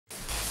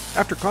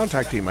After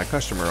contacting my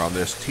customer on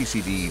this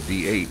TCD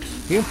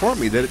D8, he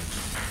informed me that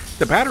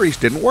the batteries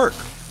didn't work.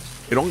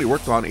 It only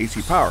worked on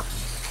AC power.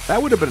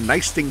 That would have been a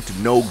nice thing to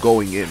know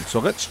going in. So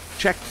let's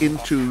check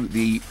into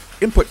the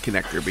input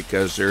connector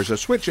because there's a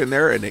switch in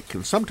there and it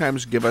can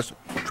sometimes give us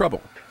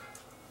trouble.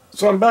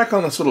 So I'm back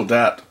on this little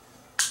DAT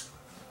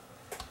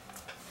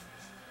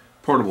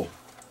portable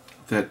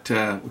that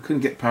we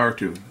couldn't get power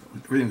to.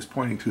 Everything was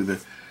pointing to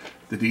the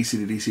DC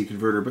to DC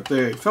converter, but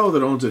the fellow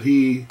that owns it,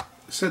 he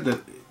said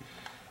that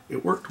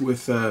it worked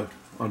with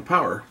on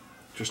power,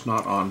 just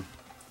not on,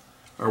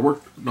 or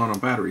worked not on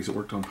batteries, it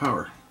worked on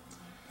power.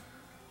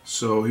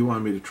 So he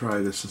wanted me to try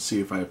this and see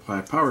if I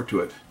apply power to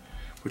it,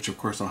 which of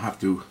course I'll have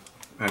to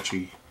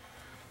actually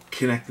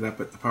connect it up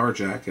at the power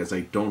jack, as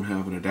I don't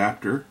have an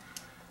adapter.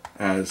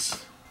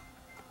 As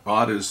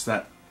odd as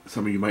that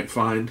some of you might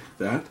find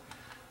that,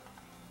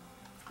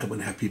 I'm going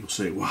to have people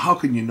say, well, how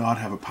can you not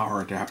have a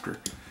power adapter?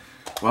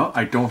 Well,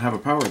 I don't have a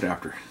power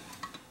adapter.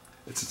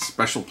 It's a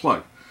special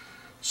plug.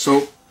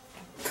 So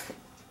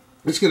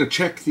I'm just going to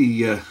check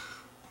the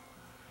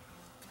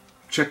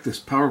this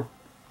power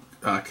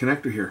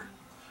connector here.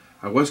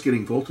 I was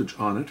getting voltage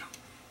on it,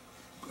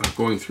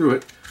 going through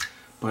it,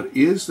 but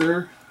is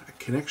there a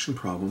connection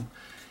problem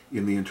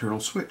in the internal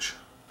switch?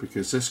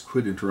 Because this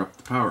could interrupt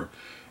the power.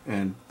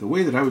 And the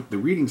way that the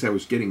readings I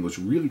was getting was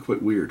really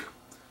quite weird,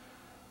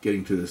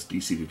 getting to this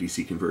DC to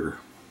DC converter.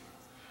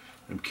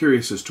 I'm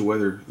curious as to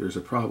whether there's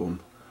a problem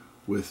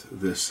with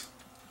this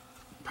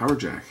power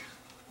jack.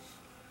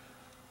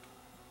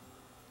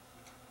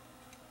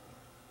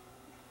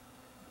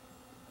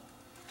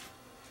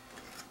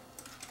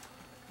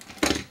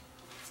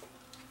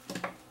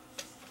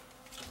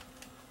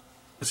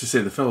 As I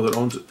say, the fellow that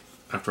owns it,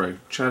 after I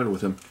chatted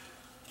with him,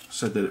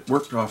 said that it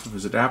worked off of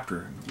his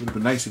adapter. It would have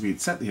been nice if he had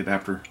sent the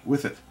adapter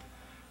with it,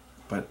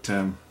 but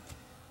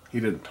he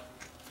didn't.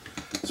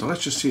 So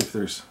let's just see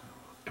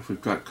if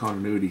we've got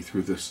continuity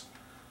through this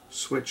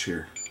switch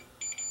here.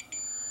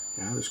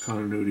 Yeah, there's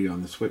continuity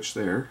on the switch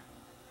there,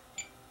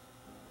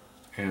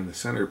 and the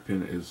center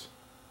pin is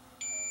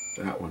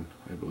that one,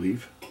 I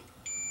believe.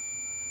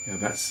 Yeah,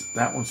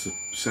 that one's the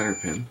center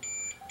pin,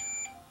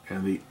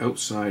 and the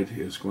outside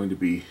is going to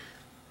be,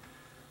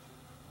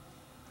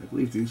 I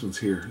believe these ones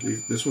here.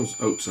 This one's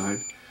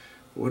outside.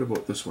 But what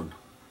about this one?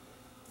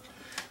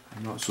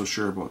 I'm not so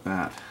sure about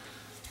that.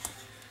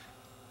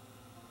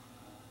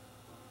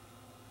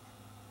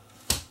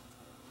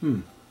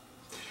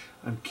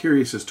 I'm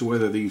curious as to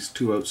whether these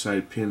two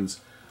outside pins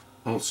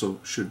also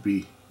should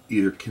be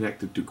either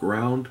connected to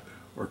ground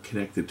or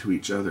connected to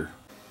each other.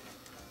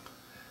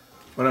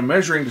 When I'm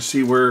measuring to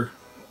see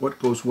what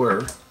goes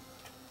where,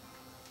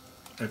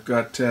 I've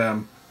got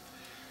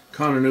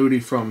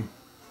continuity from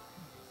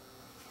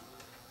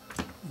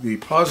the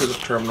positive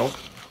terminal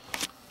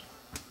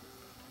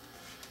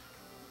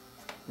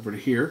over to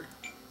here.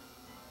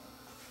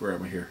 Where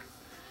am I here?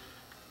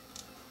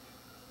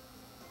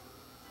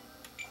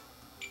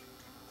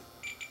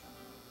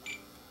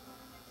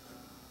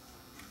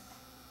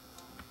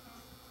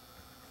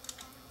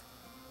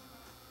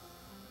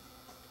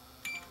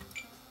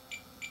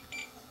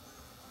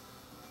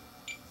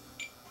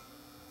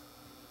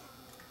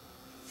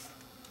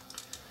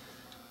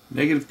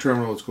 Negative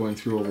terminal is going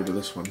through over to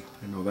this one,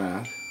 I know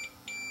that.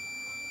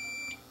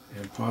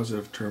 And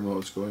positive terminal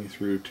is going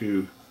through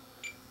to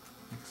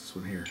this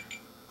one here.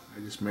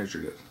 I just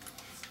measured it.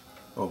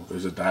 Oh,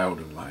 there's a diode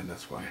in line,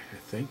 that's why, I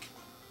think.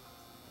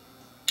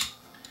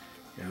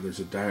 Yeah, there's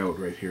a diode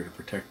right here to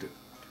protect it.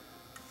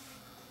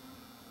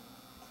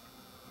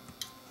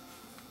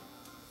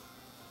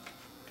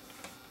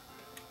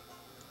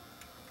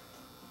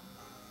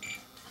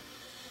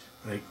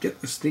 I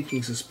get the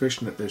sneaking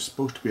suspicion that there's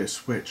supposed to be a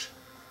switch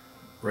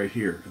right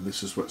here, and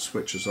this is what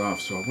switches off.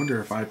 So I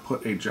wonder if I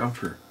put a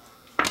jumper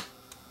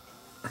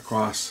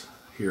across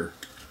here,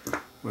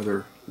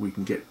 whether we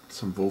can get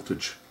some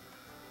voltage.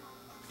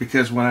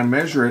 Because when I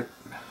measure it,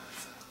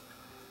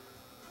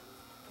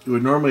 you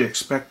would normally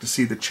expect to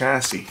see the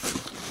chassis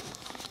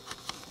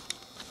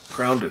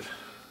grounded,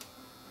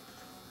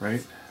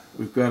 right?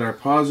 We've got our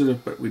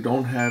positive, but we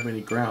don't have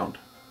any ground.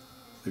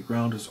 The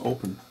ground is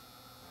open.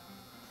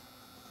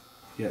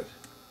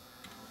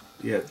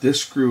 Yet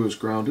this screw is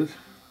grounded.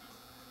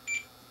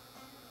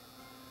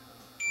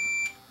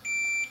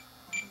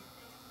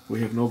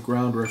 We have no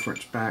ground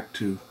reference back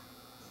to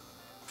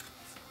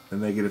the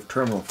negative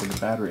terminal for the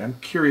battery. I'm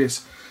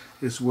curious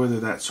as to whether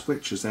that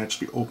switch is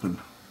actually open.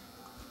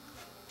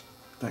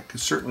 That could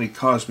certainly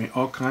cause me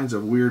all kinds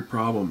of weird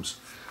problems.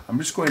 I'm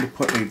just going to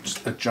put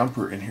a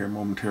jumper in here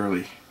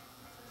momentarily.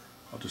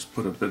 I'll just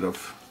put a bit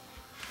of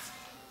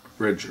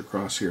bridge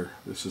across here.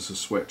 This is a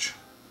switch.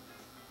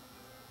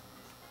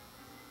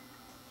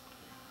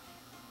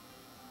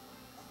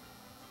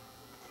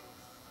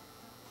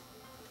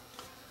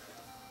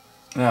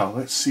 Now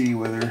let's see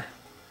whether,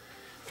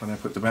 when I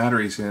put the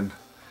batteries in,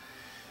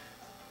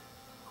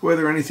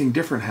 whether anything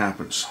different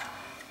happens.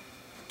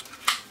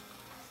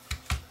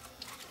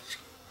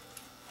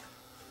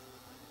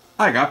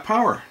 I got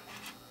power.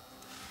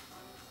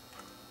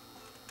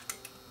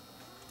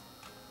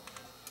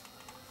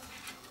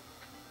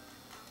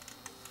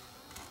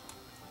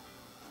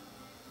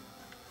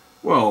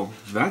 Well,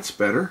 that's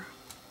better.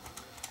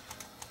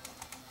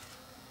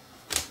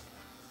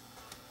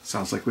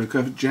 Sounds like we've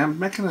got a jammed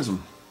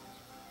mechanism.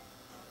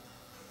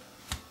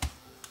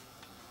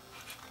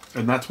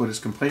 And that's what his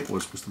complaint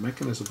was the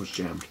mechanism was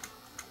jammed.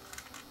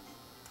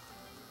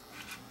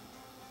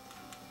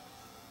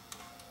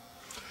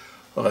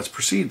 Well, let's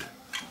proceed.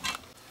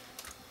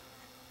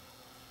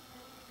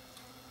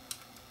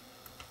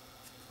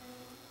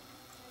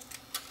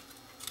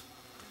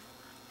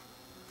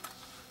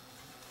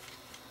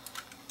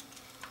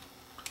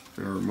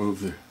 I'm going to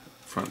remove the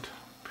front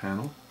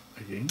panel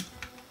again.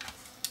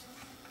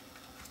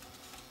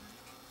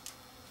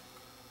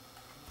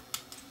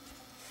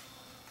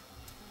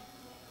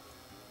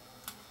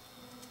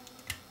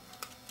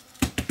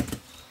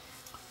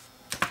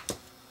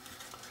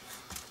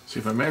 See,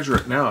 if I measure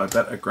it now, I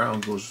bet the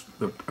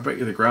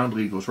ground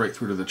lead goes right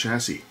through to the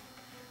chassis,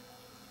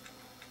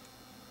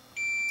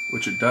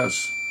 which it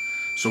does.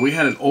 So we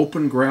had an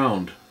open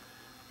ground.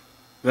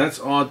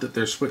 That's odd that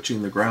they're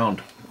switching the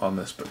ground on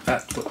this, but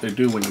that's what they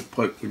do when you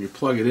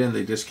plug it in.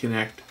 They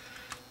disconnect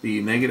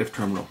the negative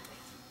terminal.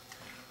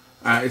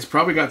 It's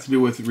probably got to do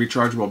with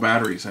rechargeable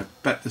batteries. I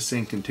bet this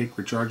thing can take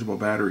rechargeable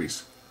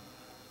batteries,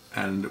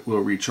 and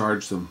will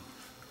recharge them.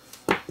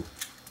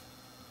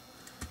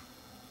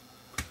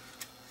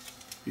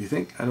 You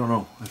think? I don't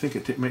know. I think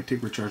it might take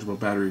rechargeable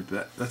battery,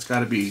 but that's got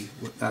to be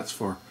what that's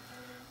for.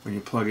 When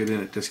you plug it in,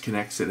 it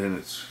disconnects it, and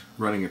it's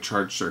running a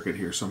charge circuit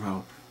here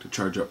somehow to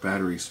charge up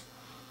batteries,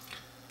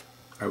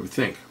 I would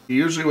think.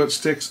 Usually what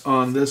sticks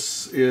on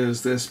this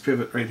is this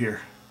pivot right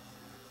here.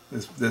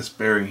 This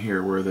bearing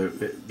here where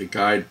the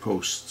guide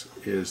post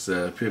is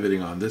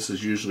pivoting on. This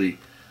is usually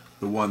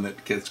the one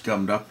that gets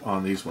gummed up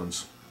on these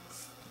ones.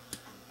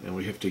 And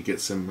we have to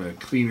get some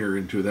cleaner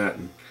into that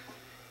and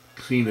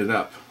clean it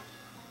up.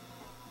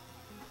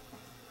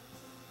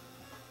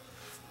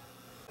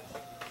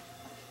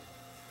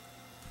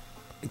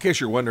 In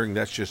case you're wondering,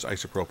 that's just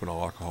isopropyl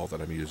alcohol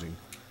that I'm using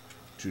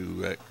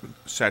to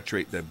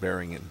saturate the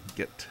bearing and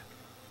get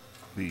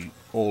the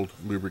old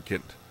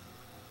lubricant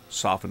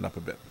softened up a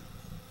bit.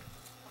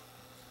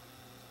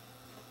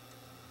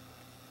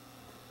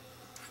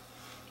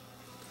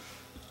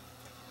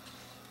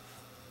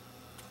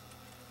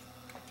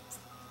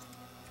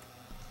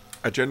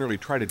 I generally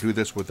try to do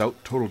this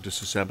without total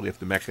disassembly of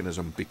the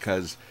mechanism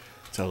because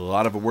it's a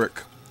lot of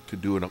work to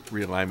do a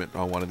realignment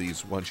on one of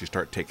these once you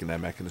start taking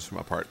that mechanism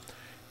apart.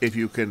 If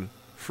you can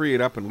free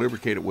it up and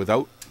lubricate it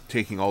without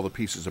taking all the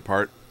pieces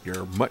apart,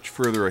 you're much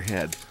further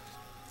ahead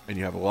and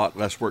you have a lot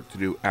less work to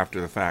do after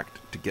the fact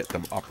to get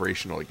them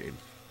operational again.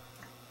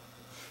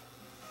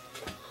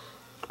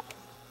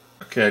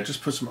 Okay, I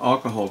just put some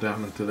alcohol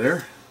down into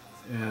there,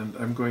 and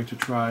I'm going to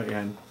try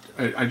and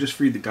I just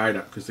freed the guide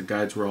up because the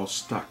guides were all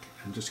stuck,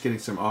 and just getting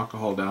some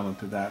alcohol down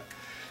into that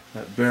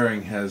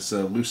bearing has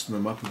loosened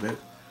them up a bit.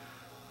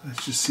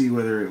 Let's just see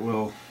whether it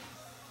will.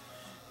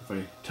 If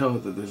I tell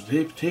it that there's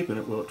tape in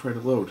it, will it try to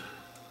load?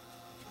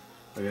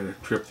 I gotta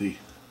trip the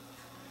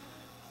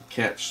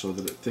catch so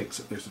that it thinks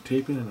that there's a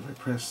tape in it, and if I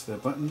press the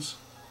buttons,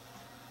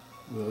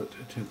 will it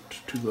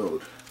attempt to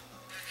load?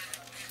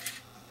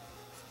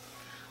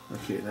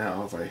 Okay,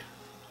 now if I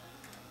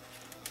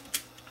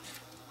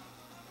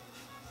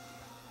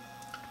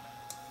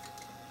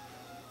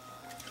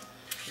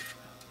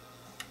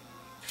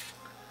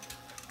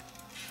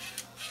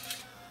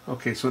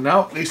okay, so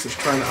now at least it's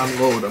trying to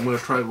unload. I'm going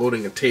to try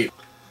loading a tape.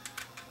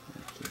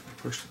 Okay,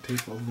 push the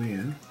tape all the way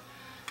in,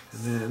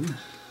 and then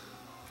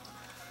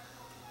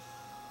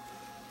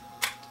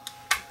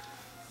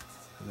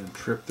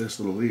trip this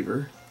little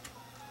lever.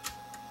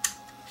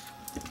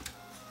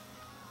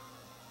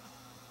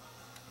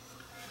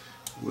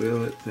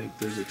 Will it think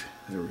there's a...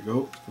 There we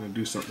go. It's going to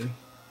do something.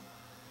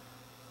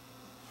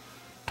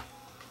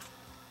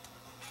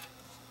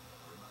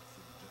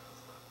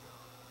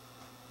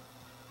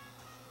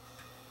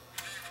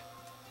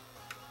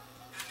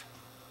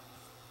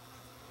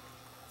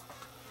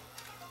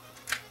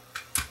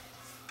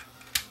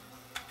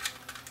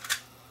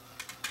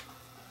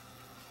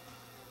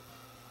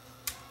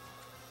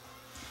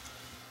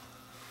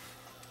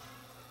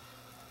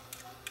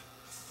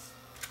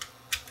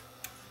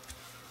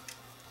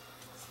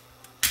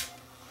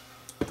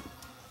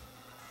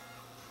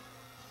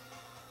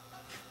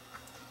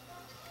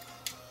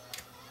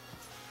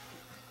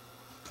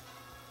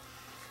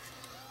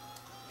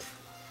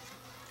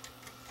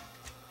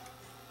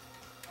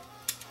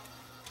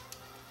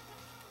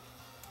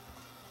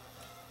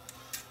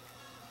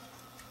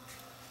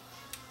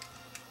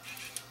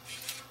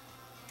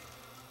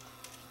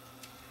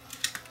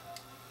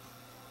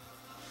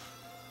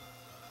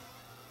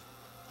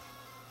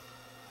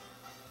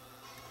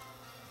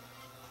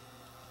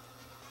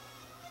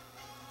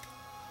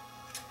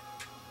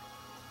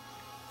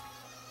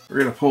 We're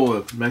going to pull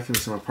the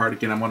mechanism apart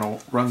again. I'm going to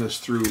run this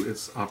through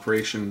its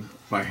operation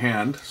by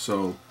hand.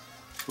 So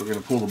we're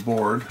going to pull the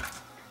board.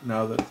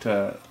 Now that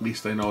at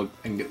least I know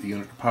I can get the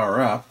unit to power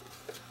up.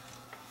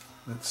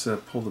 Let's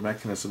pull the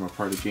mechanism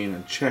apart again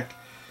and check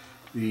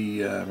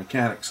the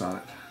mechanics on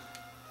it.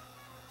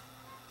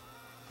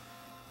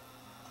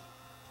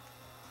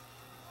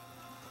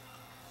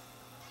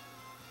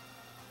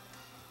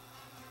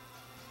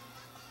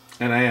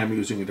 And I am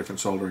using a different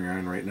soldering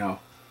iron right now.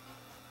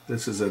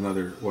 This is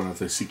another one of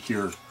the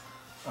Secure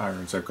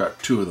irons. I've got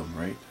 2 of them,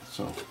 right?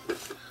 So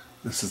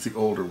this is the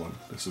older one.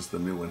 This is the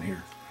new one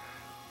here.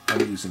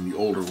 I'm using the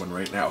older one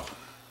right now,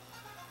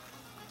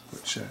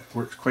 which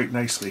works quite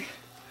nicely,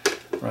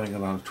 running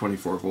it on a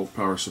 24-volt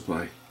power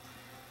supply.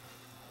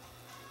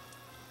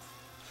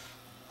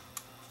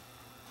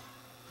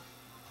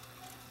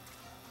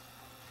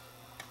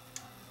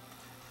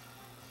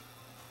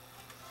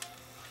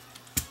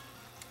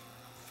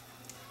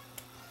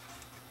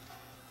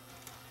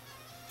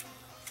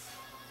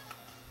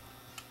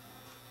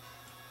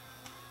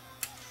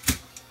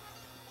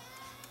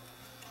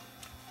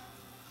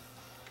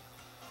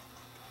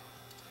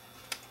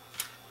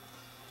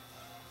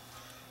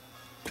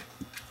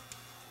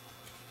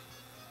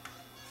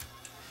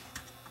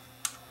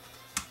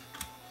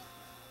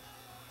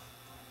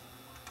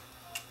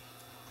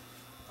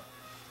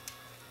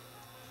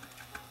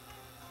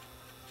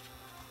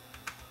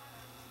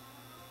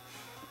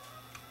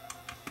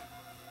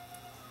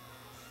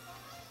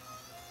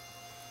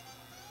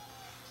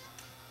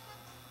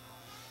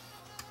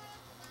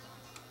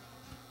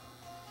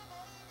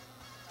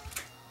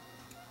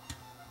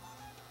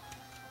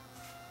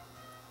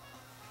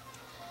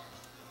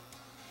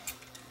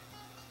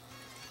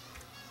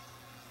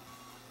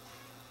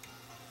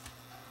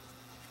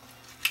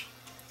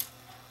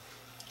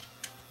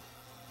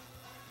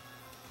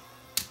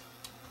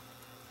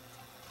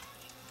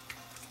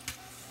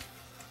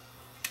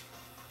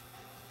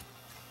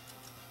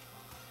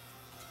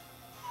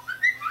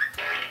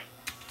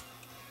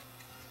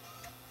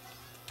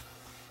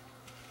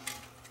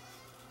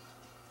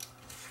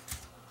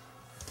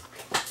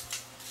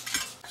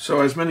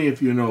 So as many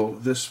of you know,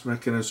 this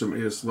mechanism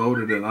is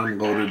loaded and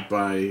unloaded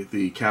by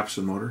the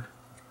capstan motor.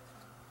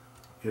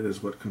 It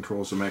is what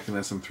controls the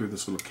mechanism through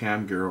this little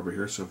cam gear over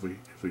here. So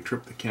if we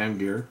trip the cam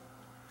gear,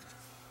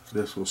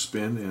 this will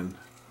spin and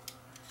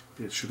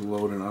it should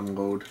load and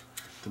unload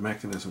the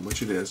mechanism,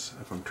 which it is.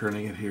 If I'm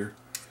turning it here,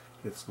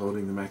 it's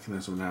loading the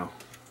mechanism now.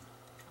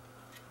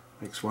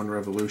 Makes 1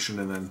 revolution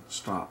and then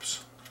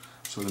stops.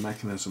 So the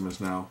mechanism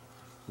is now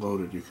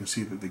loaded. You can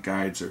see that the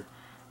guides are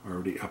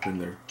already up in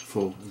their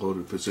full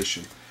loaded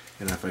position.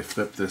 And if I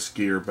flip this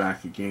gear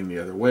back again the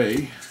other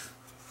way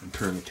and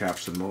turn the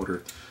capstan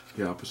motor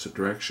the opposite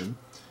direction,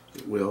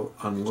 it will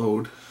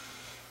unload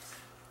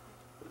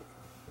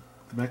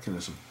the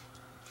mechanism.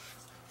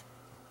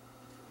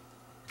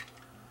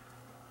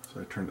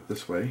 So I turn it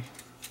this way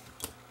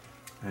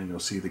and you'll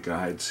see the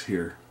guides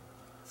here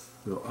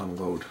will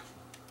unload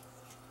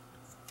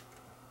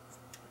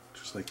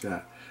just like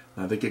that.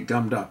 Now they get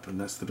gummed up,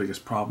 and that's the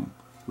biggest problem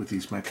with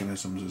these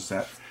mechanisms, is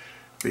that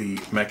the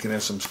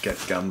mechanisms get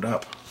gummed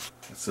up.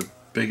 That's the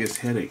biggest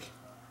headache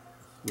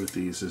with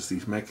these, is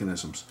these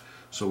mechanisms.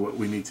 So what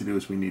we need to do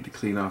is we need to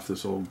clean off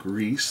this old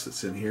grease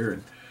that's in here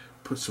and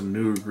put some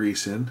newer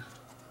grease in.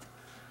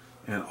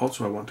 And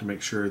also I want to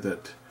make sure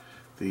that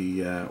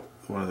the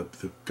one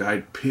of the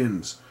guide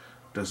pins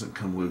doesn't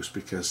come loose,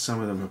 because some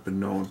of them have been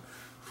known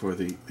for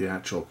the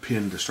actual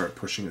pin to start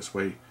pushing its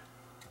way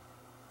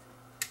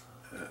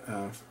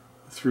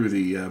through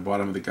the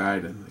bottom of the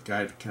guide, and the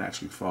guide can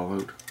actually fall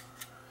out.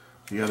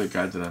 The other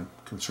guide that I'm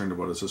concerned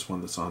about is this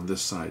one that's on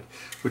this side,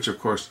 which of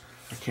course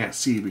I can't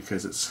see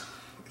because it's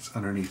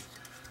underneath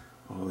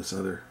all this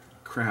other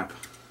crap.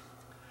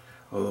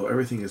 Although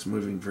everything is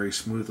moving very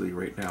smoothly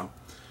right now,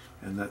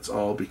 and that's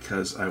all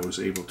because I was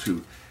able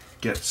to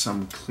get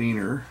some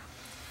cleaner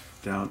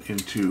down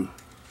into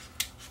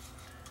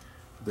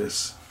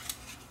this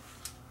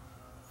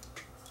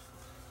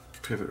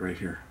pivot right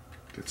here.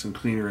 Get some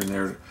cleaner in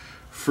there to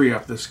free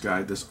up this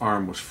guide. This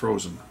arm was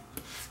frozen.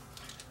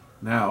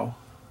 Now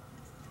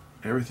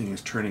everything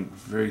is turning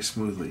very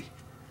smoothly.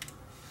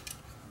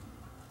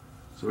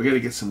 So we got to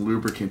get some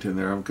lubricant in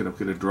there. I'm going to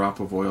put a drop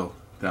of oil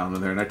down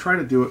in there, and I try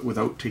to do it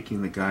without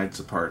taking the guides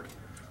apart,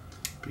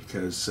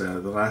 because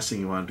the last thing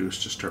you want to do is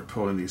just start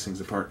pulling these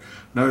things apart.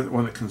 Another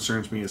one that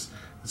concerns me is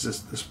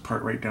this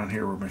part right down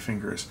here where my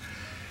finger is.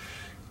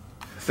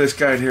 This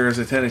guide here has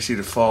a tendency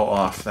to fall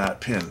off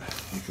that pin.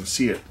 You can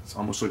see it. It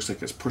almost looks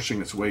like it's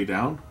pushing its way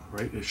down,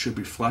 right? It should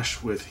be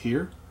flush with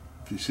here.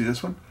 If you see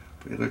this one,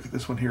 but you look at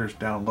this one here, is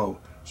down low.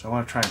 So I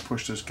want to try and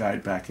push this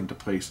guide back into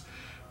place,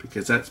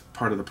 because that's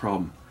part of the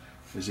problem,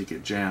 is it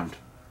get jammed.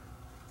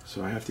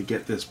 So I have to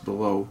get this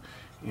below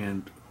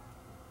and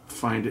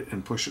find it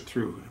and push it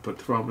through. But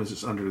the problem is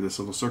it's under this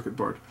little circuit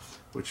board,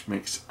 which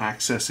makes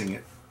accessing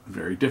it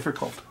very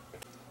difficult.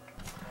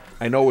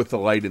 I know with the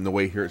light in the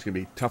way here, it's going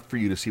to be tough for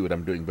you to see what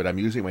I'm doing, but I'm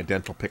using my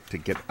dental pick to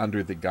get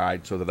under the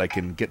guide so that I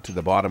can get to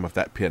the bottom of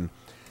that pin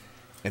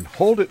and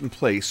hold it in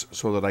place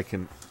so that I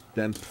can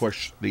then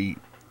push the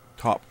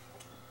top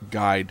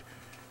guide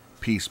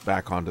piece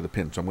back onto the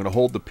pin. So I'm going to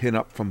hold the pin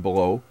up from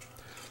below.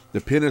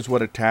 The pin is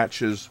what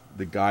attaches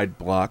the guide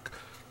block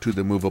to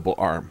the movable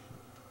arm.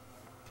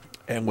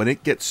 And when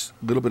it gets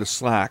a little bit of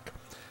slack,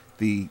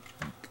 the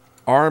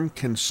arm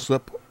can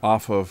slip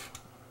off of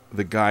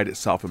the guide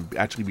itself and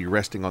actually be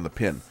resting on the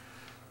pin.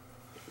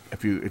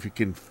 if you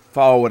can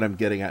follow what I'm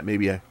getting at,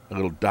 maybe a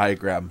little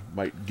diagram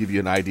might give you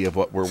an idea of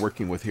what we're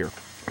working with here.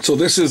 So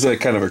this is a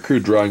kind of a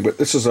crude drawing, but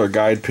this is our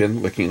guide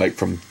pin, looking like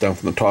down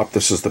from the top.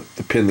 This is the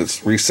pin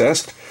that's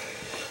recessed.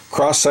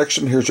 Cross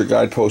section, here's your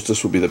guide post.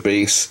 This will be the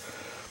base.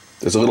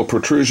 There's a little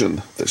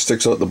protrusion that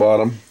sticks out the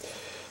bottom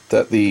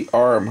that the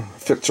arm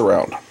fits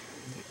around,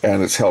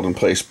 and it's held in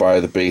place by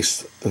the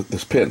base,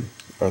 this pin,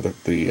 or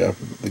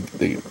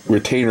the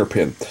retainer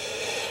pin.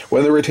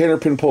 When the retainer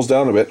pin pulls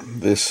down a bit,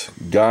 this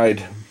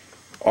guide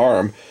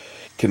arm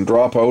can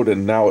drop out,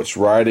 and now it's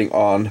riding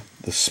on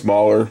the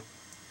smaller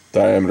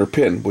diameter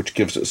pin, which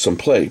gives it some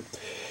play,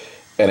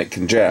 and it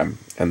can jam.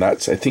 And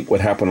that's, I think,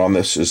 what happened on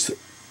this is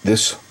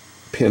this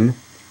pin,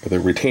 or the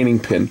retaining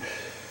pin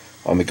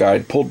on the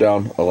guide, pulled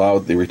down,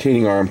 allowed the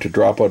retaining arm to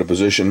drop out of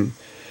position,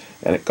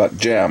 and it got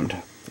jammed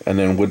and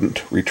then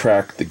wouldn't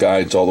retract the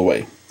guides all the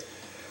way.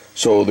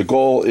 So the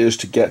goal is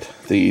to get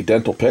the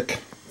dental pick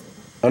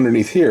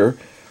underneath here,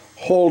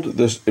 hold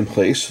this in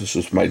place. This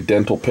is my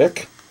dental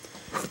pick,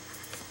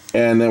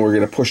 and then we're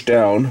going to push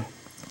down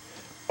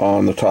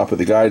on the top of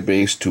the guide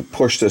base to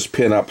push this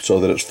pin up so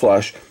that it's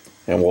flush,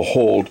 and we'll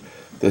hold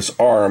this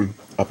arm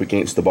up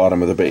against the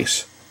bottom of the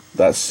base.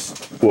 That's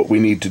what we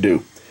need to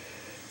do,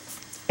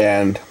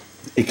 and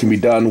it can be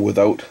done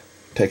without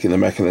taking the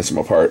mechanism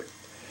apart.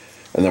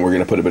 And then we're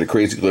going to put a bit of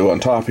crazy glue on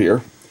top here,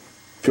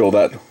 fill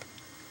that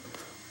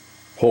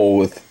hole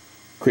with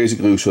crazy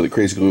glue so the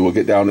crazy glue will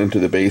get down into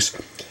the base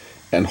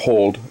and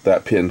hold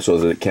that pin so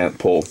that it can't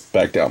pull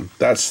back down.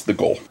 That's the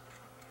goal.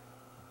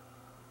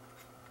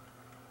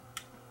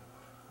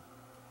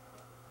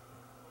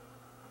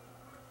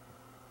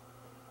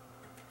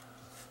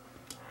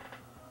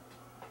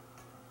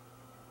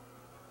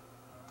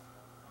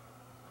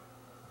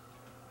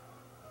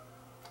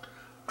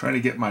 Trying to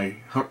get my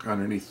hook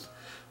underneath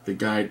the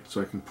guide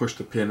so I can push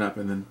the pin up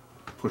and then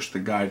push the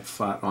guide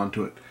flat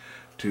onto it.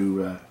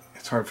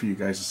 It's hard for you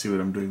guys to see what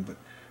I'm doing, but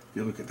if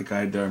you look at the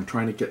guide there, I'm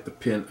trying to get the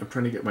pin, I'm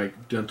trying to get my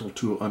dental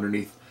tool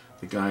underneath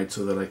the guide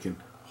so that I can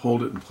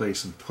hold it in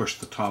place and push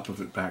the top of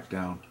it back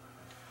down.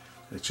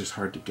 It's just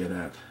hard to get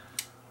at.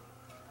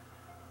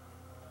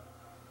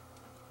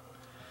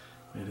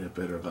 I'd have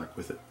better luck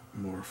with it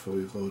more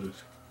fully loaded.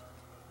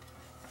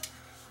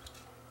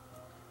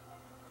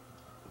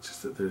 It's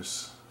just that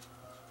there's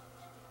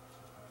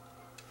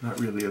not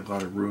really a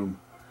lot of room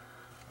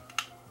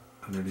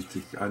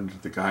underneath under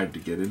the guide to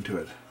get into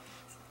it.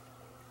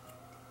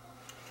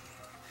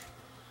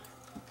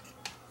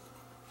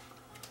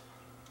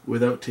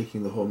 Without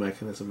taking the whole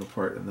mechanism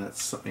apart, and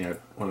that's something I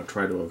want to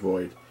try to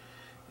avoid,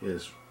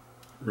 is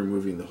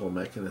removing the whole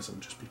mechanism,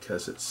 just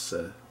because it's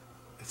a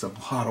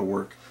lot of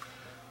work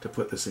to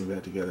put this thing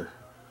back together.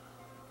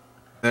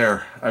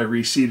 There, I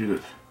reseated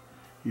it.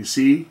 You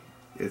see,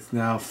 it's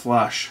now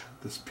flush.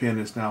 This pin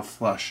is now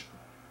flush.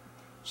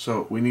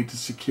 So we need to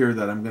secure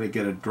that. I'm going to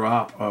get a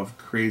drop of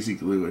crazy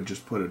glue and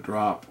just put a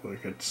drop,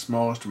 like a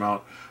smallest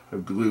amount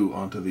of glue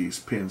onto these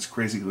pins,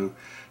 crazy glue,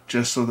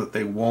 just so that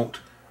they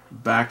won't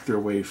back their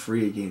way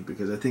free again,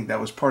 because I think that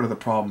was part of the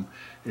problem,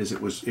 is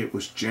it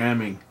was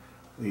jamming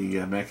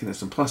the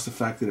mechanism, plus the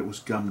fact that it was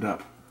gummed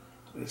up.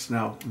 It's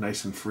now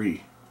nice and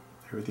free.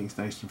 Everything's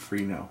nice and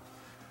free now.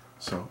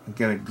 So I'm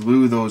going to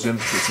glue those in,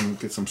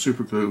 get some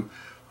super glue.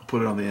 I'll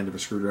put it on the end of a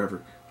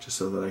screwdriver just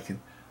so that I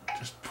can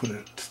just put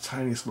a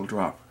tiniest little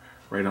drop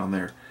right on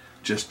there,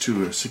 just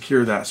to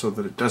secure that so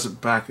that it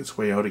doesn't back its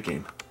way out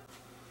again.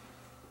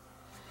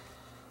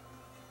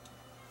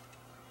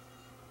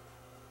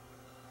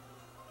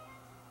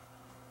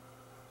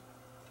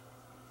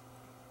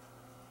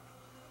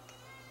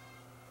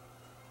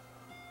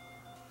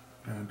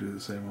 And I'll do the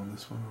same on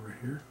this one over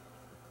here.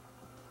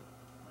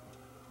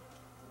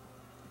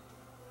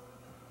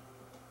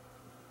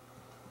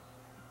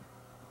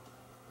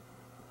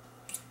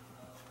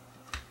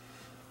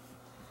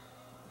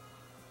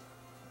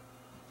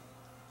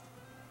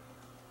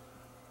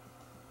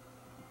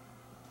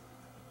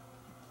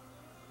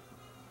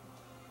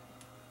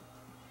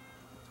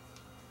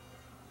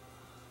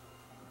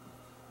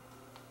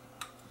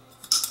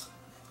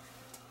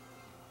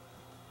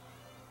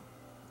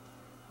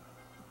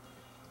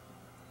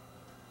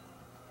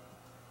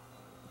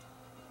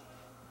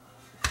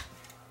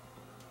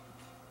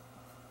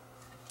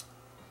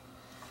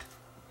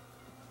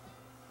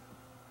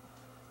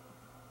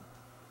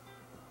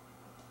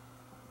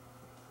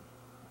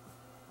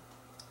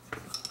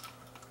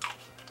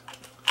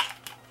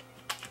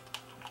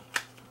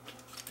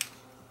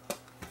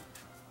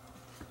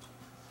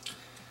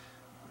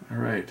 All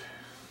right.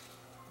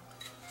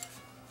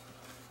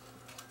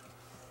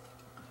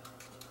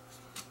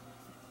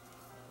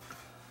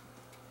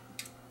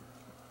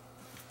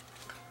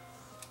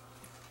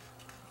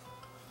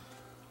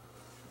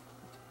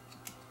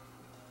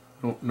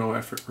 No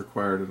effort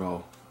required at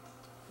all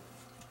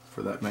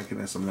for that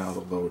mechanism now to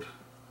load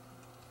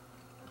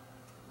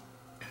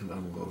and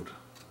unload.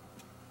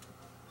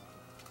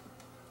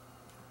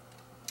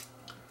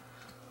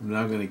 I'm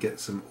now going to get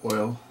some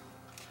oil,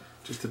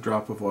 just a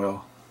drop of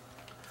oil,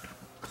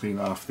 clean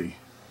off the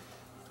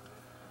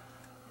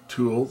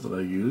tool that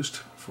I used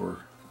for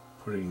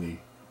putting the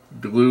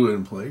glue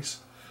in place.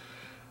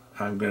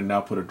 I'm going to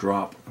now put a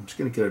drop. I'm just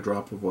going to get a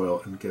drop of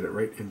oil and get it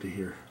right into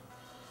here.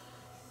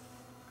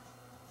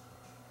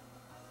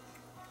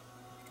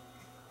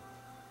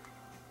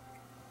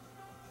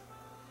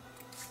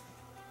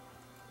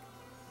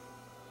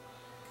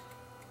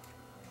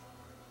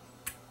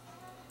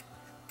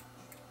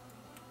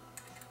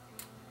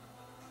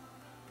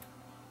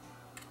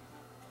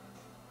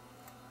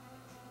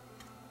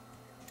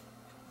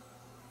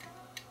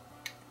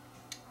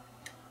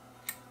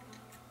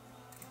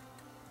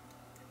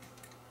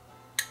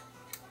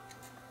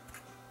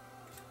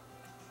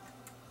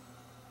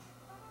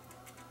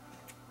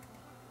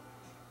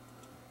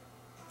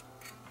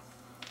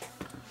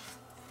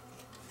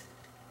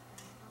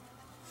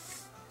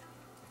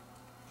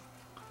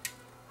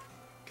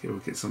 Okay, we'll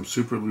get some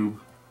super lube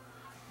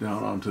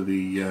down onto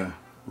the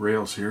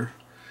rails here.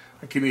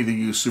 I can either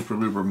use super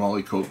lube or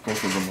moly coat.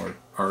 Both of them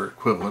are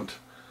equivalent.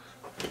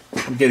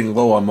 I'm getting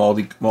low on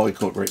moly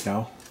coat right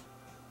now.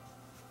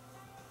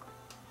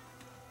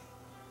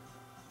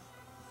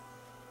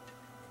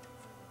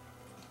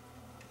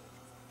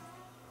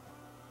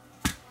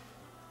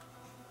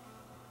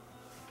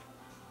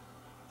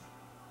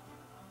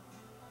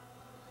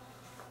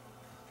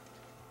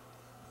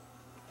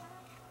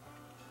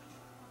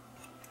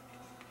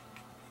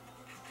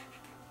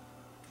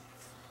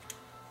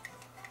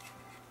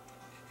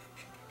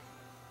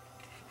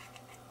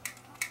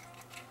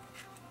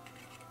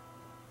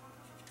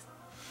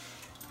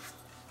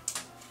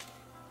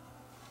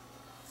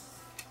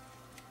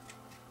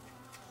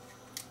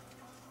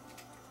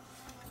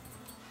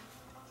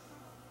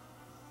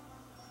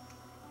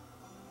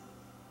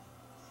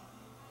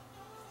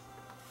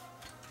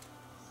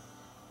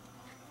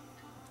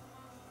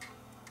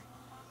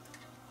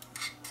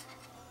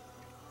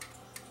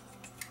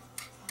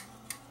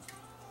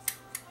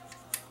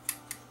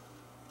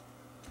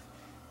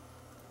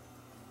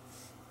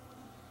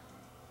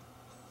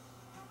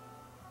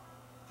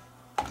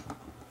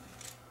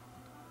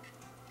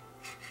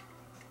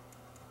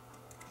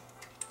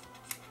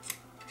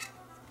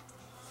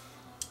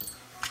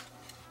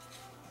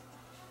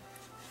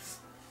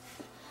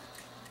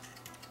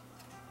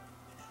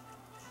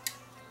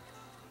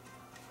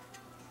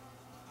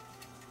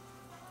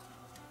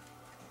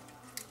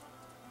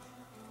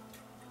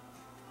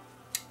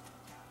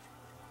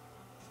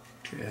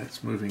 Okay,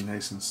 that's moving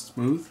nice and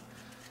smooth.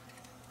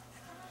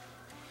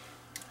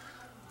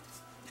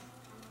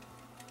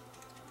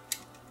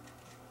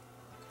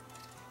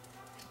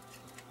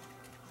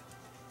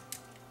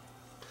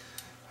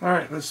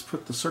 Alright, let's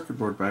put the circuit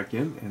board back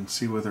in and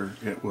see whether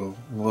it will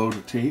load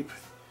a tape,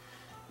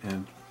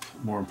 and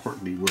more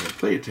importantly, will it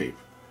play a tape.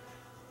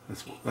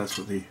 That's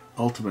what the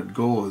ultimate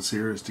goal is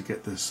here, is to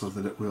get this so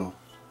that it will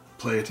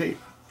play a tape.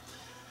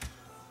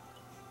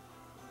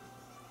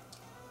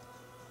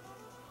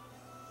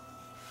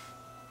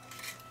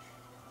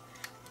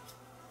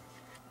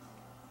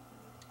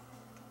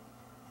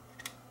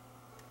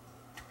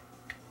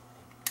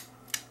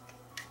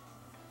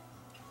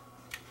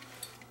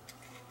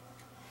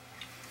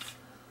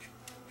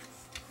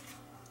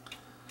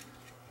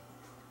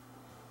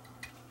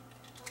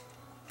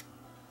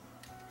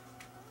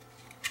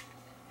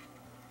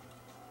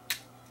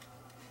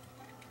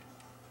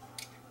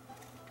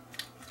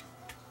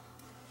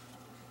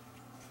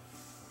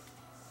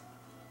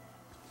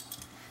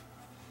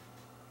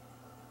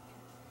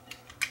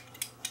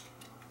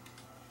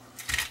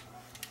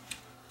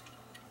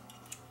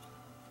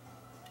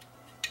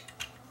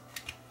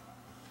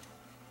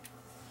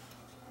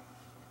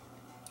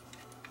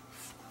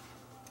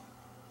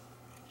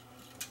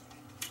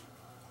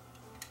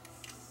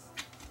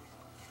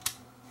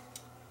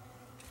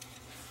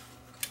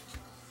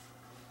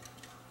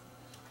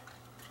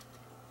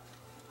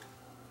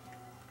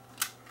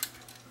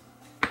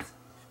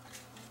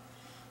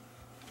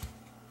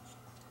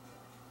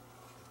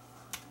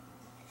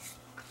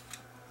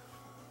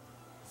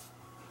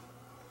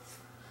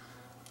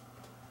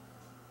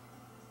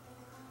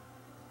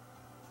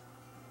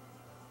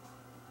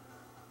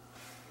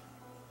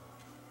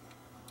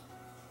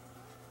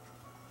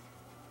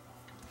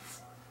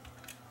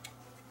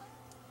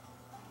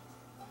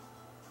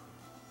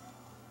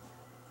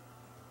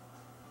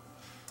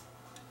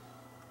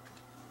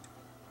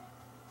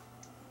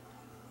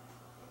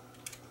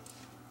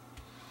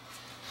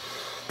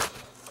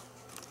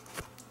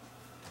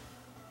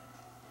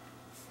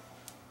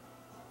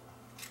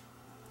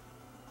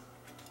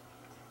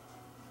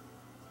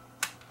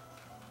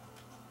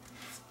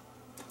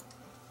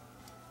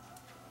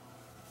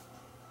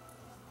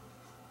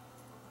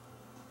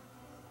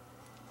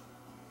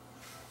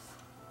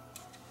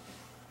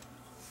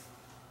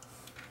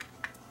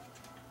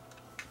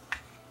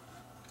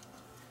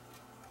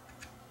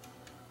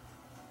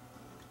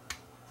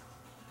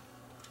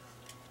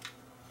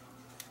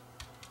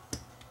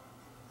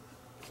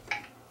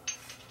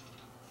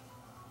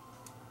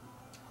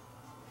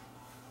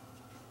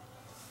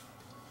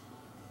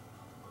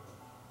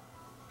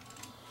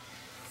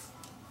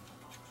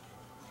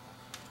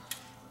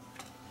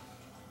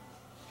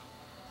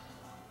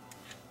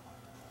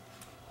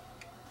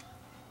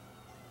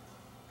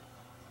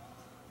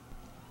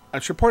 I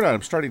should point out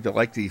I'm starting to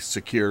like these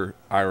secure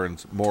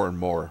irons more and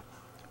more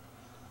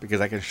because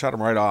I can shut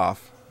them right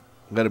off,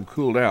 let them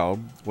cool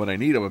down when I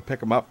need them, and pick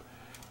them up,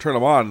 turn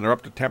them on, and they're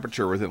up to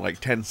temperature within like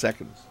 10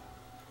 seconds.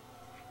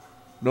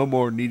 No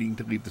more needing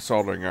to leave the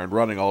soldering iron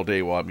running all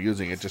day while I'm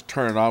using it. Just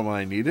turn it on when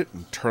I need it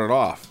and turn it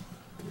off.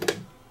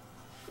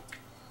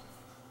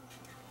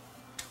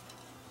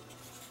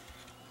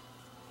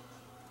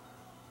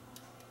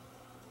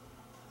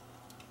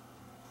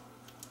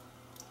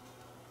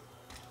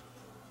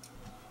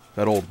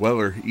 That old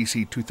Weller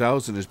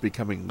EC2000 is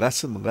becoming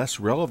less and less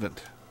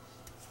relevant.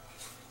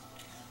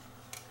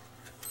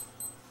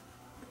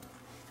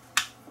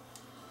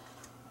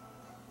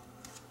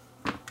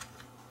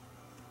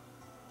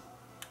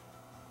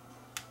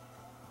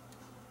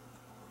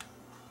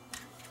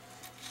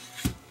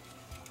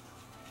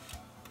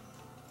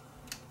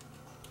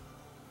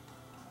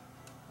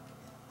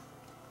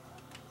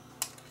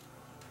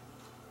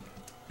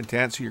 And to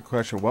answer your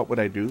question, what would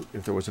I do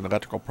if there was an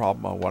electrical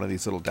problem on one of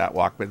these little DAT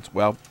Walkmans?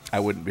 Well, I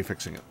wouldn't be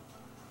fixing it.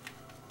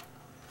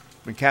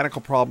 Mechanical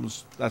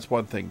problems, that's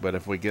one thing, but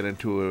if we get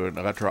into an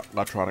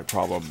electronic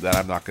problem, then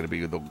I'm not going to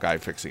be the guy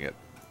fixing it.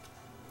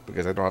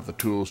 Because I don't have the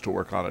tools to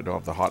work on it, I don't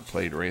have the hot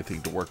plate or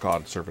anything to work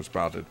on surface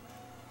mounted.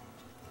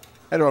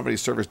 I don't have any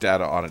service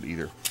data on it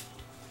either.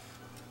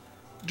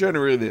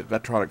 Generally, the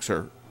electronics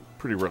are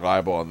pretty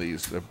reliable on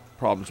these. The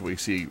problems we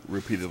see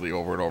repeatedly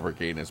over and over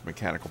again is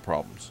mechanical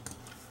problems.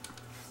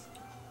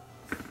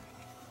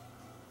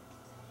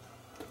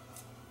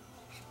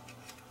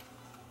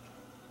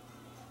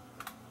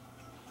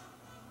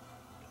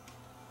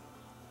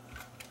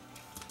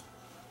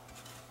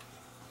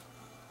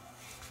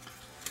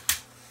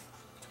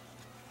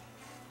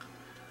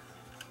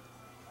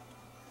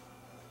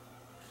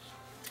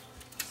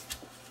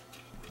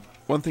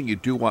 One thing you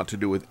do want to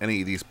do with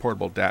any of these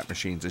portable DAT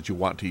machines is you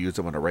want to use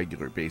them on a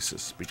regular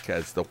basis,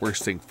 because the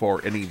worst thing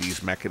for any of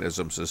these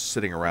mechanisms is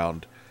sitting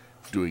around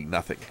doing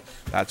nothing.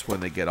 That's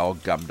when they get all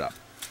gummed up.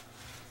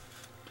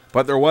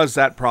 But there was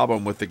that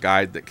problem with the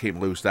guide that came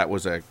loose. That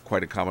was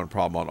quite a common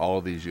problem on all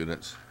of these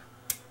units.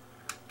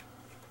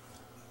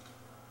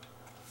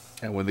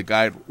 And when the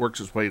guide works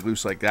its way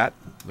loose like that,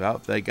 well,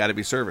 they got to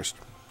be serviced.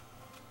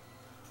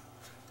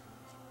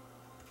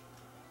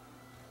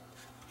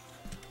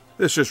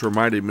 This just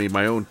reminded me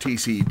my own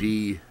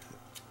TCD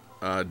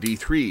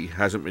D3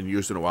 hasn't been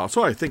used in a while,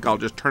 so I think I'll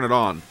just turn it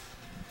on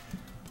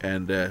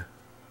and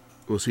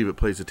we'll see if it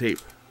plays the tape.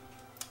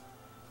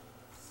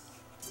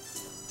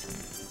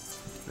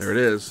 There it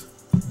is.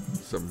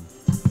 Some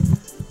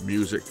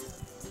music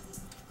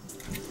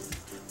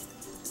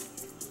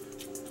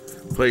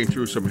playing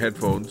through some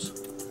headphones.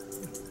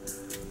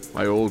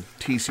 My old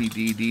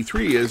TCD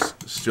D3 is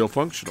still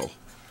functional.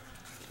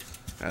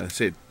 And I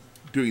said,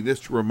 doing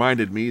this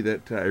reminded me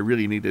that I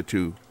really needed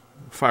to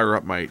fire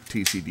up my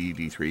TCD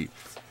D3.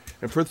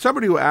 And for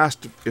somebody who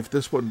asked if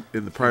this one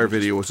in the prior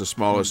video was the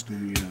smallest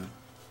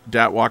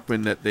DAT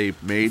Walkman that they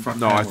made,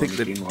 no, I think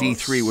the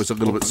D3 was a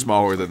little bit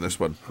smaller than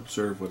this one.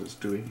 Observe what it's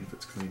doing, if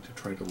it's going to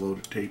try to load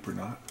a tape or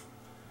not.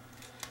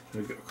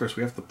 And of course,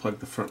 we have to plug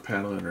the front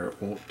panel in or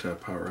it won't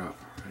power up,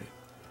 right?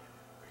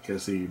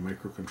 Because the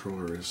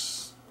microcontroller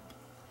is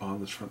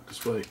on this front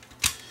display.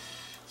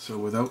 So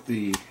without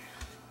the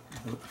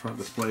front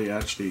display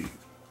actually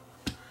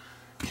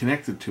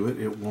connected to it,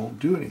 it won't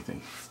do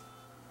anything.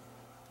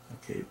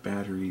 Okay,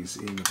 batteries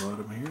in the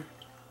bottom here.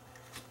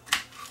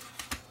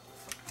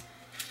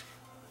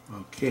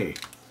 Okay,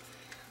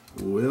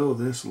 will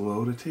this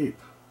load a tape?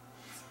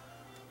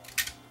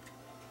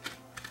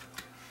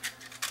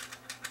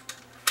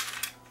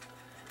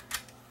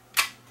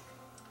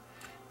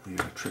 You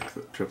gotta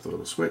trip the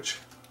little switch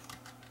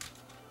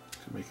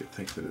to make it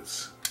think that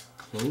it's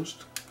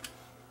closed.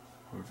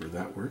 However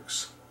that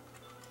works.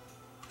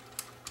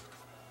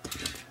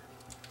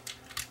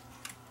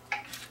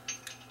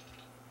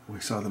 We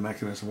saw the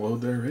mechanism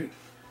load there, right?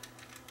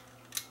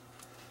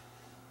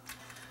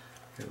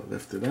 Gotta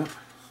lift it up,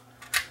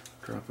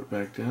 drop it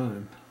back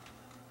down,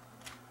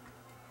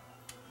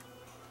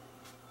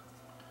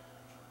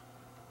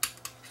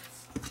 and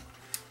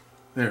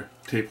there,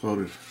 tape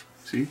loaded.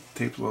 See?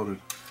 Tape loaded.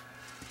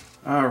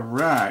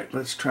 Alright,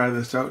 let's try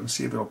this out and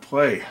see if it'll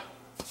play.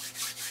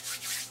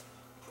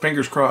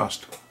 Fingers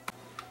crossed.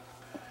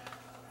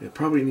 It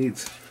probably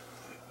needs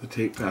the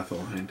tape path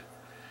aligned.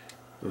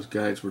 Those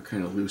guides were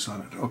kind of loose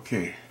on it.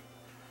 Okay.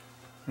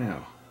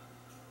 Now,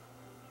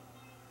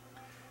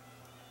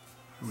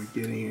 are we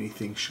getting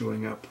anything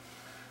showing up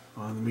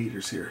on the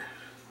meters here?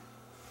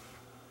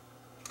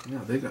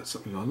 Yeah, they got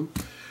something on them.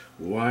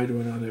 Why do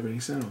I not have any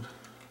sound?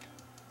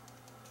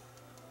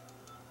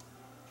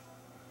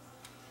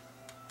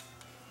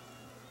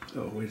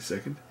 Oh, wait a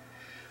second.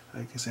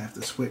 I guess I have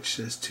to switch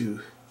this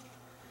to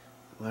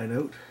line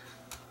out.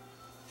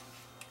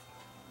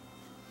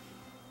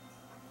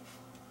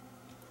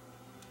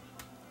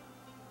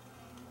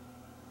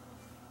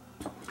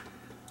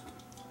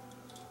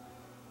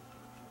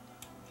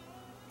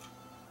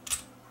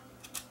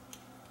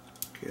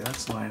 Okay,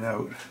 that's line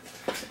out.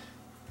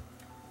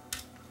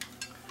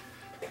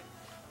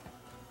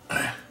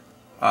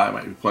 I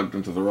might be plugged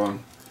into the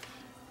wrong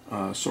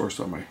source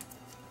on my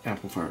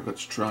amplifier.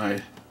 Let's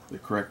try the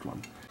correct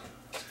one.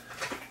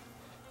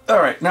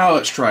 Alright, now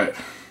let's try it.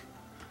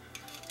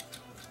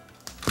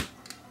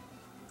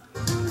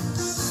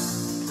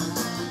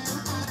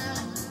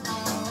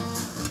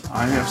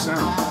 I have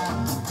sound.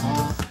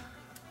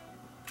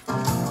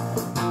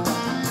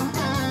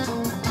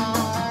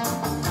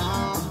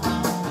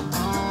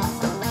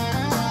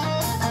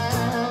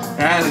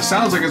 And it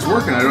sounds like it's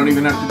working. I don't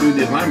even have to do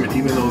the alignment,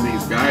 even though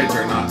these guides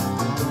are not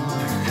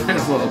kind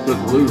of a little bit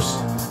loose.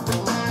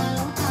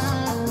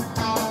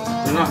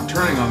 They're not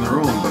turning on their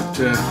own, but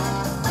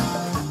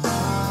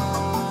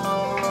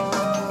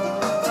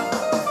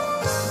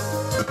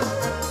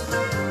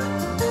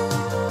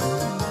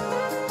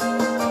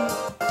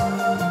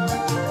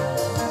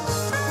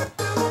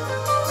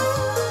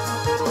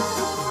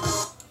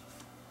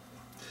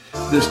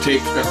this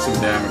tape's got some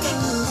damage.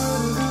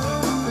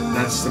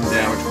 That's some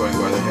damage going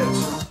by the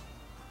heads.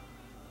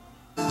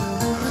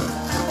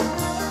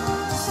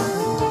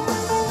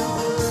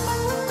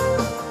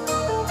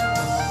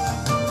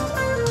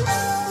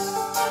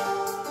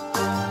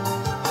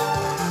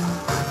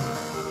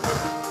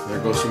 There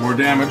goes some more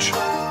damage.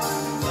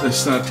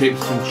 This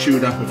tape's been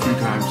chewed up a few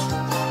times.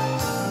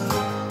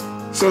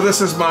 So this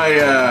is my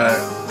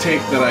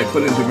tape that I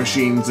put into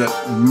machines that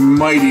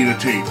might eat a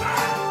tape.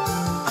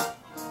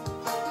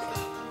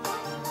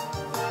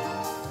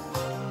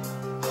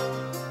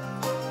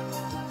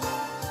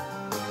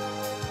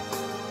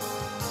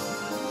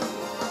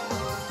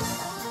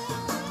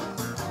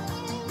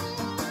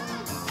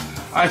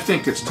 I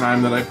think it's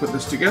time that I put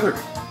this together.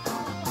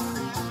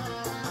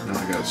 Now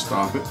I gotta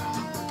stop it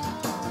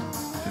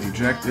and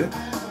eject it.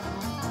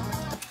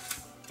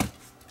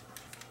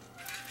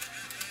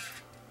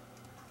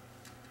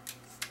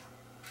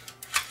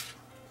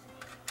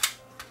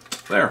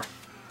 There.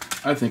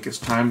 I think it's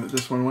time that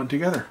this one went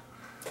together,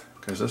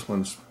 because this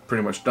one's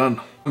pretty much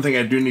done. One thing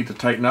I do need to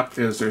tighten up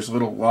is there's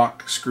little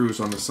lock screws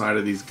on the side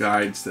of these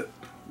guides that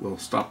will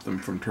stop them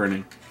from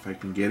turning. If I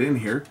can get in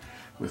here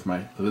with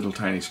my little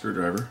tiny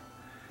screwdriver,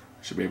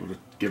 should be able to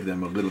give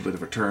them a little bit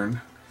of a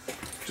turn,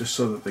 just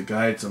so that the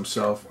guides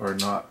themselves are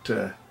not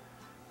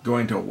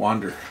going to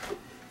wander.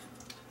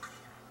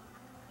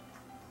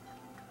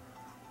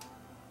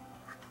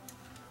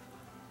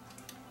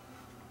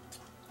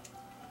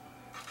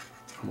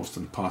 Almost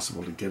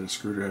impossible to get a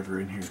screwdriver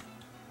in here.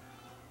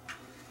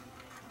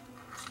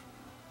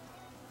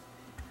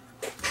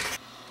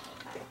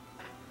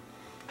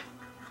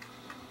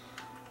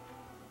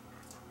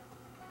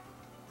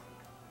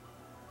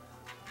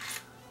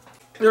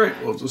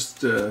 Alright, we'll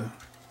just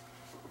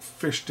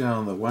fish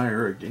down the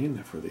wire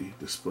again for the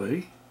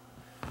display.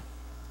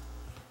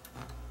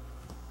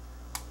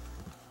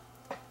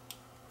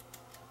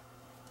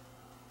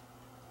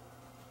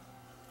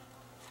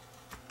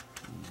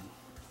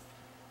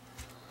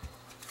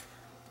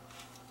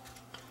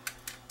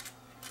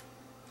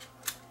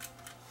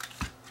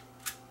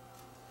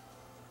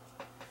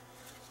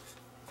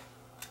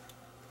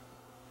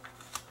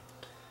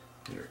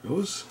 There it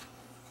goes.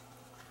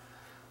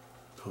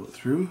 Pull it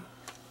through.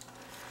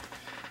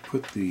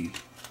 Put the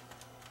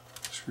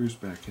screws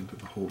back into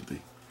to hold the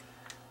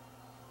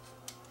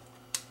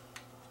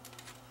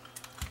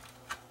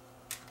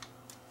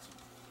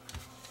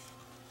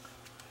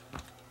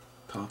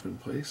top in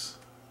place.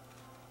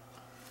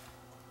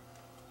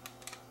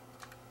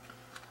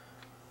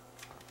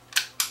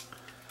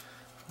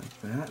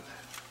 Like that.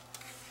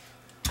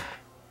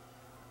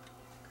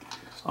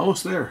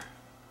 Almost there.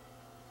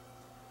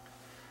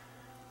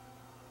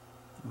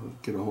 I'll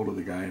get a hold of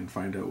the guy and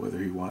find out whether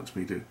he wants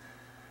me to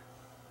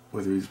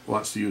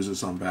use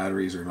this on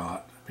batteries or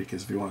not,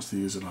 because if he wants to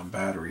use it on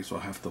batteries,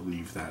 we'll have to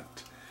leave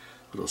that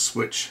little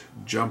switch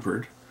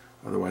jumpered,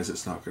 otherwise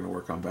it's not going to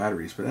work on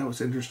batteries. But that was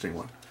an interesting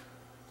one.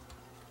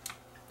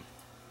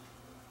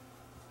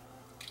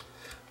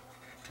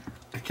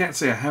 I can't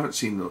say I haven't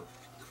seen the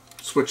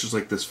switches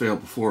like this fail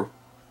before,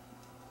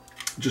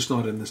 just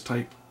not in this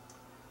type.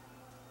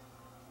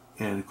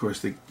 And of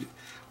course,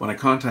 when I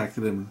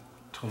contacted him,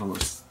 told him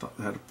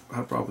I had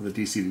a problem with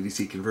the DC to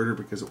DC converter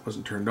because it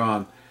wasn't turned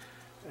on,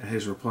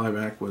 his reply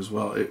back was,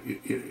 well,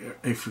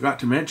 I forgot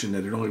to mention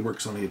that it only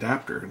works on the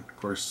adapter. And of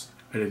course,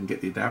 I didn't get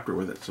the adapter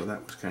with it, so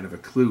that was kind of a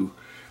clue.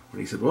 When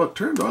he said, well, it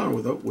turned on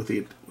with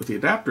the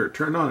adapter, it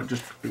turned on,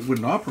 it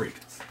wouldn't operate.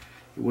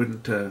 It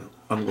wouldn't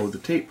unload the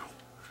tape.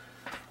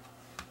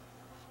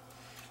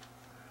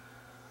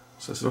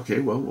 So I said, okay,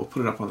 well, we'll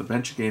put it up on the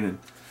bench again and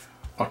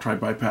I'll try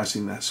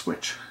bypassing that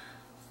switch.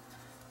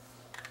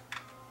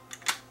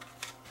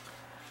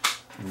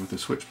 And with the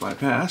switch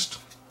bypassed,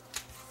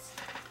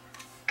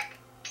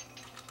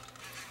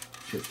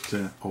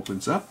 it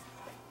opens up.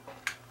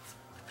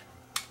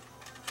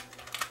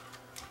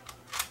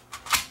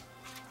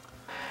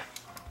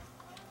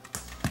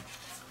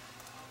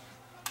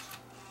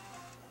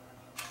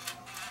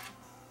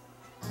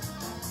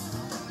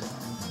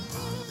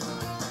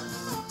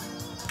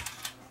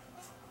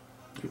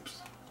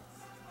 Oops.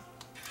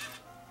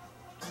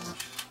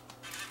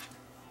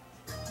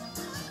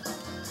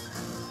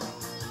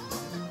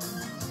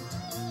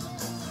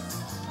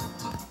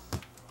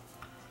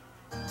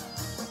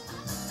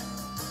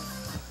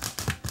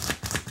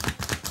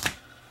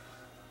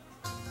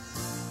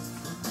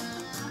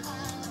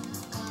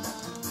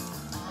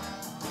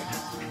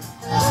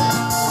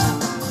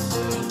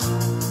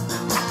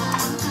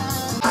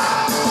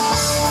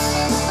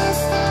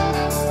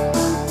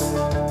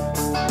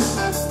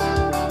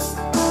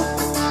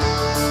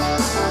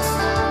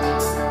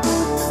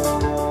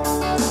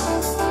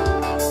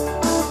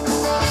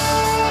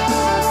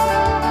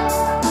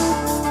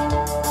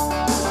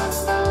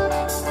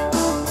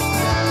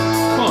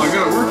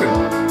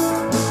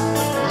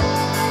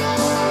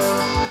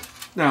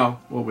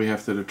 what we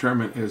have to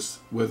determine is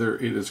whether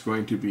it is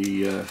going to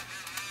be,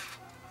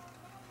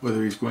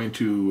 whether he's going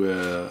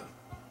to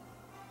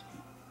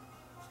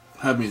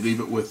have me leave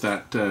it with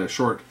that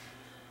short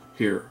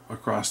here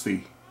across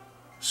the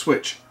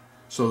switch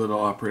so that it'll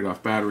operate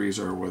off batteries,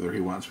 or whether he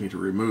wants me to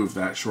remove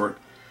that short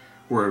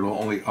where it'll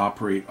only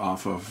operate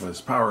off of his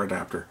power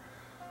adapter.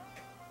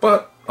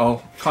 But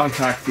I'll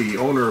contact the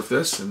owner of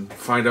this and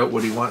find out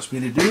what he wants me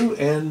to do,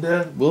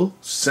 and we'll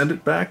send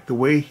it back the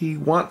way he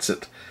wants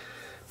it.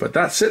 But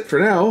that's it for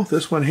now.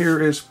 This one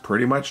here is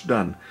pretty much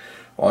done.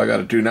 All I got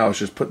to do now is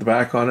just put the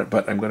back on it,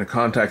 but I'm going to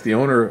contact the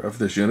owner of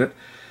this unit,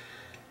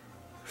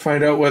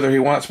 find out whether he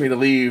wants me to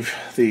leave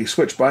the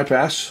switch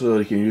bypass so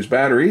that he can use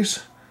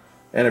batteries.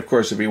 And of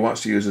course, if he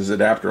wants to use his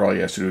adapter, all he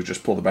has to do is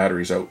just pull the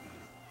batteries out.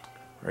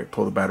 Right,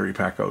 pull the battery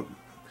pack out.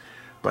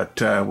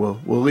 But we'll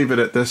leave it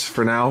at this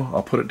for now.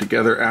 I'll put it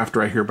together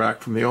after I hear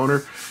back from the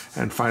owner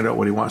and find out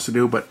what he wants to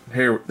do. But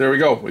hey, there we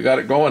go. We got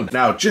it going.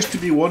 Now, just to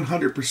be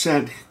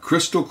 100%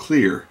 crystal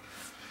clear,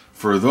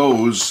 for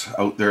those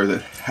out there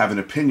that have an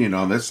opinion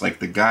on this, like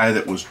the guy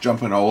that was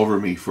jumping all over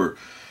me for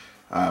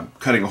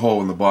cutting a hole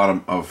in the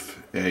bottom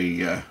of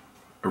a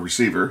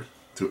receiver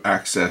to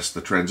access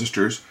the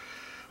transistors,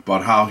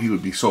 about how he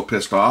would be so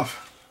pissed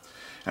off,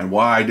 and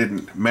why I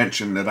didn't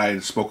mention that I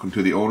had spoken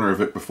to the owner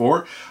of it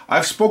before.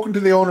 I've spoken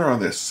to the owner on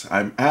this.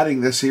 I'm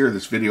adding this here.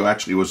 This video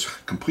actually was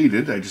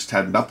completed. I just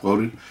hadn't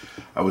uploaded.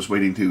 I was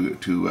waiting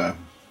to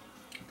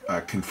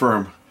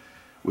confirm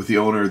with the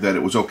owner that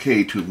it was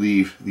okay to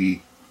leave the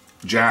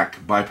jack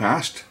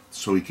bypassed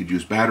so he could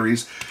use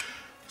batteries.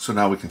 So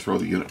now we can throw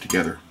the unit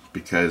together,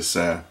 because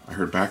I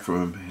heard back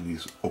from him and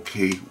he's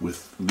okay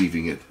with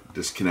leaving it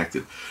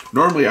disconnected.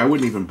 Normally I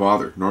wouldn't even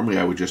bother. Normally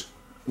I wouldn't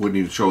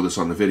even show this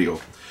on the video,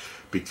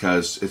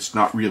 because it's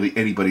not really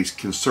anybody's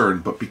concern.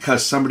 But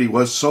because somebody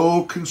was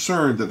so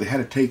concerned that they had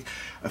to take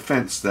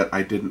offense that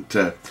I didn't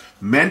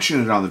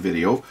mention it on the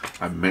video,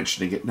 I'm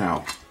mentioning it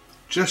now.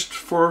 Just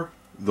for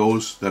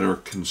those that are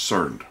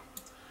concerned.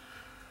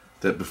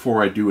 That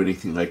before I do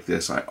anything like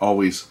this, I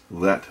always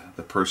let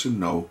the person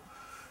know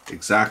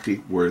exactly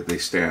where they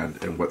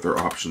stand and what their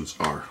options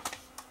are.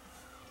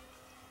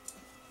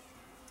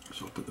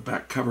 So I'll put the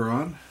back cover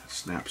on. It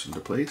snaps into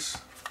place.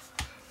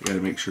 I got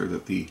to make sure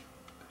that the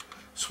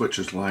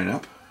switches line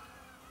up.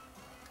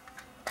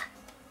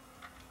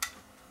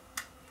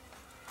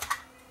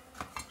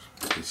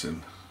 Put this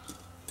in.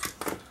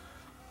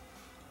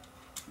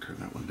 Turn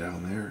that one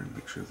down there and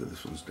make sure that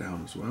this one's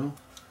down as well.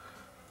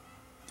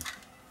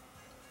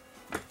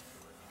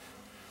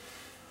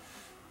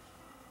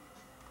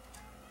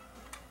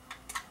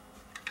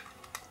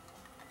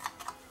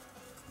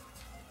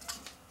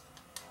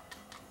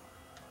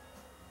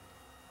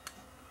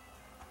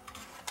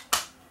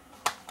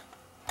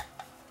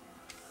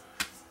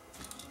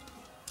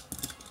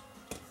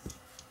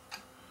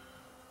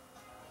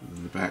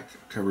 And the back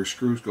cover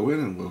screws go in,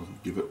 and we'll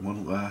give it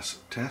one last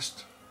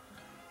test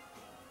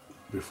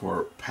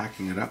before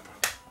packing it up,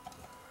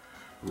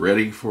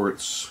 ready for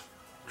its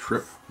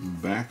trip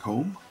back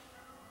home.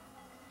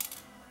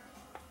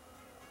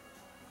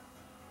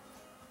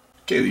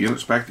 Okay, the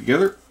unit's back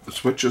together. The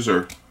switches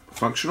are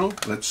functional.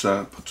 Let's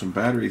put some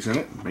batteries in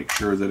it and make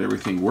sure that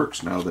everything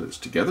works now that it's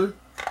together.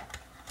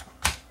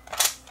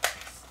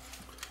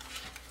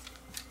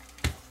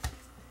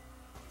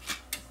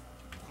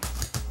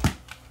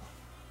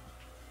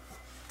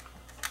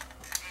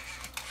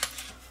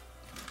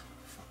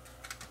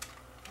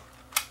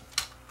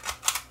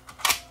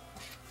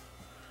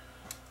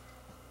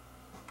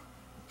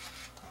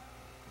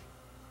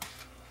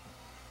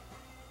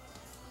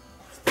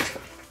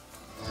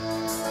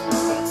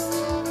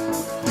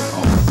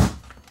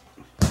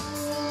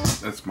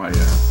 That's my jack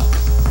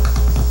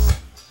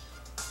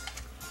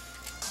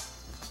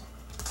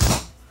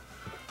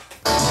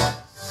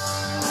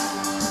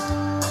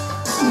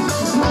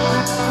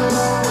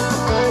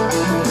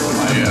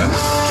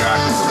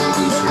is a little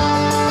loose here.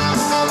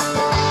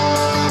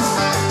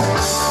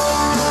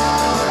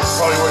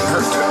 Probably wouldn't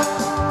hurt to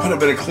put a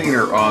bit of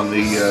cleaner on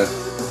the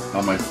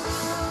on my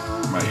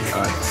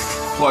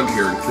plug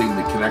here and clean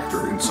the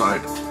connector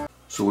inside.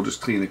 So we'll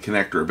just clean the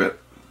connector a bit.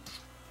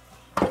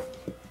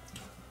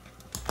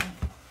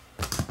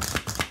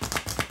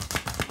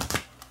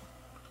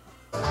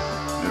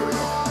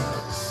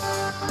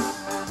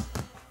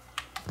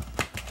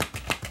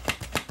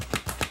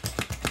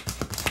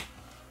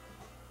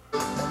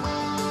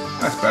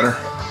 That's better.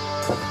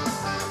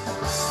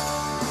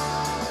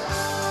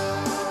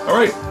 All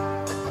right,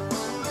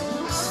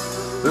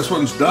 this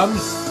one's done.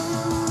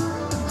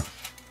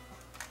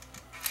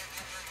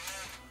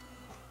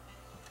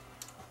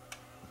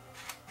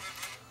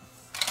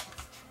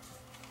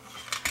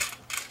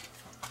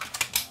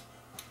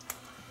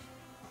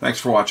 Thanks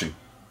for watching.